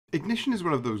Ignition is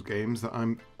one of those games that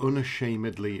I'm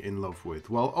unashamedly in love with,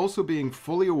 while also being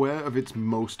fully aware of its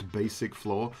most basic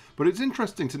flaw, but it's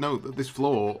interesting to note that this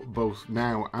flaw, both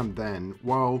now and then,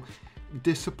 while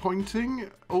disappointing,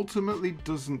 ultimately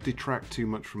doesn't detract too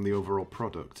much from the overall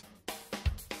product.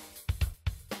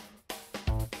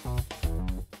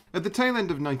 At the tail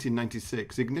end of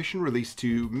 1996, Ignition released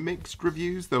to mixed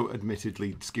reviews, though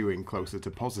admittedly skewing closer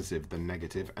to positive than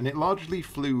negative, and it largely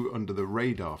flew under the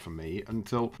radar for me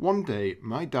until one day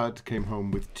my dad came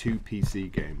home with two PC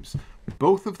games.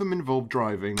 Both of them involved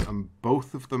driving, and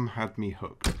both of them had me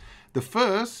hooked. The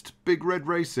first, Big Red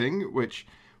Racing, which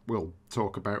we'll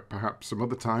talk about perhaps some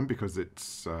other time because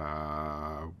it's,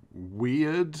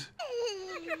 weird.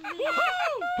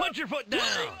 Put your foot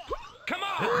down! Come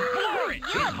on!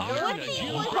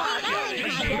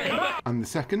 And the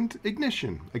second,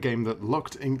 Ignition, a game that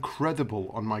looked incredible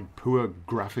on my poor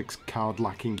graphics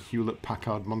card-lacking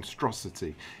Hewlett-Packard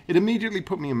monstrosity. It immediately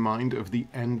put me in mind of the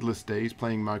endless days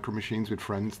playing Micro Machines with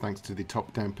friends thanks to the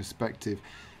top-down perspective.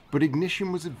 But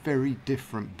Ignition was a very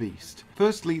different beast.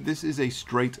 Firstly, this is a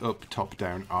straight-up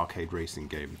top-down arcade racing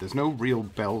game. There's no real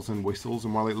bells and whistles,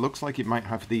 and while it looks like it might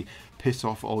have the piss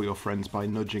off all your friends by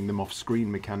nudging them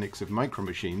off-screen mechanics of Micro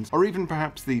Machines, or even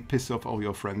perhaps the piss off all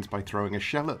your friends by throwing a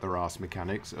shell at their arse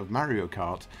mechanics of Mario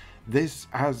Kart, this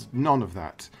has none of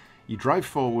that. You drive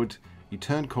forward, you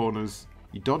turn corners,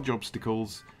 you dodge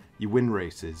obstacles, you win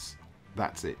races.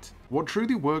 That's it. What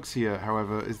truly works here,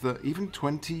 however, is that even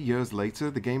 20 years later,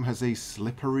 the game has a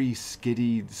slippery,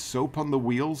 skiddy,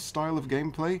 soap-on-the-wheels style of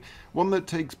gameplay, one that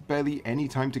takes barely any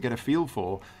time to get a feel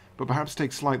for, but perhaps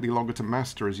takes slightly longer to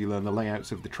master as you learn the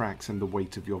layouts of the tracks and the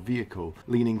weight of your vehicle,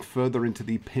 leaning further into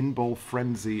the pinball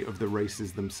frenzy of the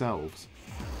races themselves.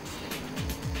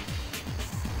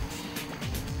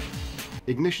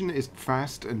 Ignition is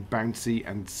fast and bouncy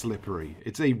and slippery.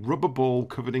 It's a rubber ball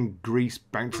covered in grease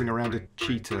bouncing around a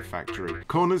cheetah factory.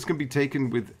 Corners can be taken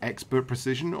with expert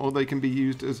precision, or they can be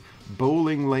used as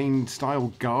bowling lane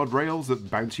style guardrails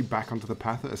that bounce you back onto the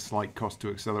path at a slight cost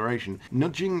to acceleration.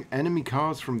 Nudging enemy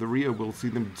cars from the rear will see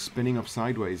them spinning off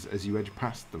sideways as you edge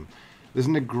past them. There's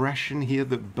an aggression here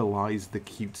that belies the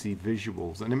cutesy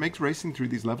visuals, and it makes racing through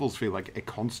these levels feel like a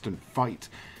constant fight,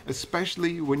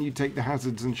 especially when you take the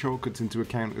hazards and shortcuts into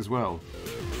account as well.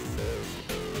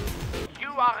 You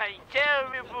are a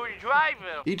terrible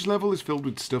driver! Each level is filled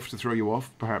with stuff to throw you off.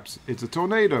 Perhaps it's a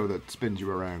tornado that spins you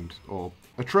around, or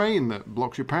a train that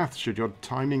blocks your path should your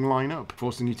timing line up,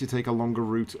 forcing you to take a longer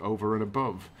route over and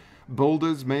above.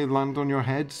 Boulders may land on your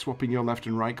head, swapping your left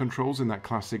and right controls in that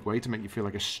classic way to make you feel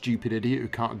like a stupid idiot who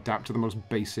can't adapt to the most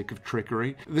basic of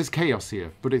trickery. There's chaos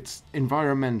here, but it's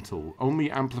environmental,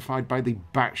 only amplified by the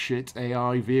batshit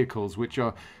AI vehicles, which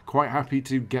are quite happy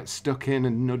to get stuck in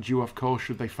and nudge you off course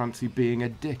should they fancy being a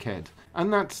dickhead.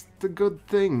 And that's the good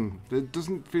thing. There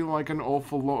doesn't feel like an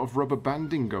awful lot of rubber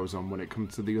banding goes on when it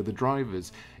comes to the other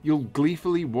drivers. You'll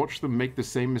gleefully watch them make the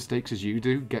same mistakes as you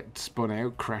do, get spun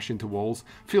out, crash into walls,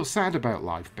 feel sad about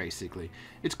life, basically.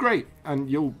 It's great, and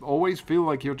you'll always feel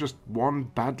like you're just one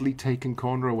badly taken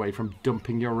corner away from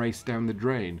dumping your race down the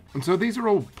drain. And so these are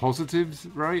all positives,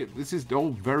 right? This is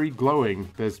all very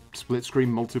glowing. There's split-screen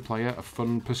multiplayer, a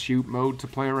fun pursuit mode to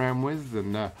play around with,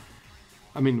 and,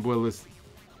 well, there's...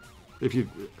 I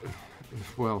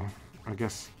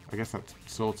guess that's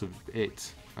sort of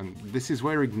it. And this is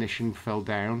where Ignition fell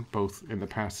down, both in the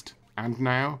past and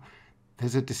now.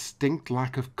 There's a distinct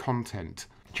lack of content.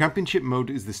 Championship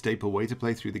mode is the staple way to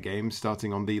play through the game,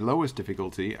 starting on the lowest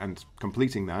difficulty, and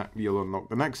completing that, you'll unlock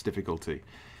the next difficulty.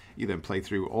 You then play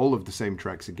through all of the same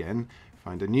tracks again,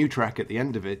 find a new track at the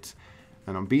end of it,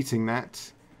 and on beating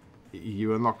that,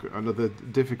 you unlock another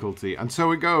difficulty, and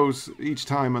so it goes, each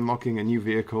time unlocking a new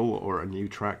vehicle or a new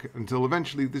track, until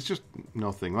eventually there's just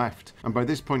nothing left. And by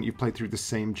this point you've played through the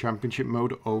same championship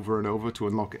mode over and over to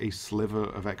unlock a sliver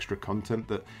of extra content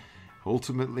that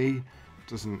ultimately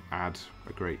doesn't add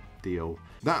a great deal.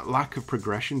 That lack of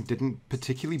progression didn't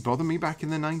particularly bother me back in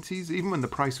the 90s, even when the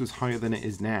price was higher than it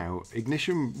is now.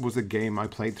 Ignition was a game I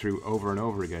played through over and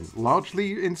over again,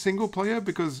 largely in single player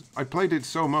because I played it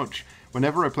so much.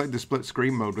 Whenever I played the split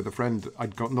screen mode with a friend,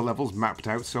 I'd gotten the levels mapped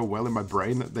out so well in my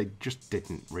brain that they just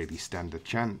didn't really stand a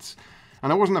chance.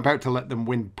 And I wasn't about to let them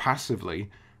win passively.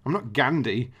 I'm not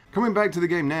Gandhi. Coming back to the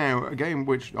game now, a game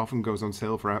which often goes on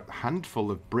sale for a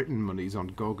handful of Britain monies on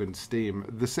GOG and Steam,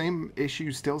 the same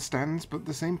issue still stands, but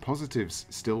the same positives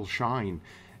still shine.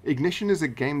 Ignition is a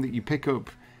game that you pick up,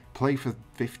 play for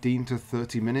 15 to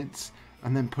 30 minutes,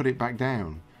 and then put it back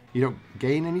down. You don't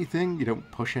gain anything, you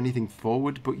don't push anything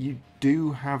forward, but you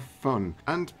do have fun.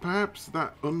 And perhaps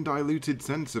that undiluted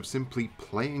sense of simply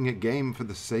playing a game for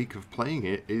the sake of playing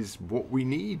it is what we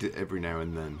need every now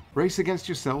and then. Race against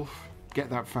yourself, get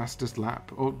that fastest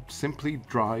lap, or simply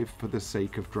drive for the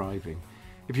sake of driving.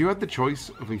 If you had the choice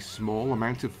of a small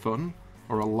amount of fun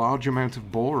or a large amount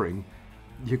of boring,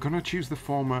 you're gonna choose the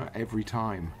former every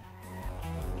time.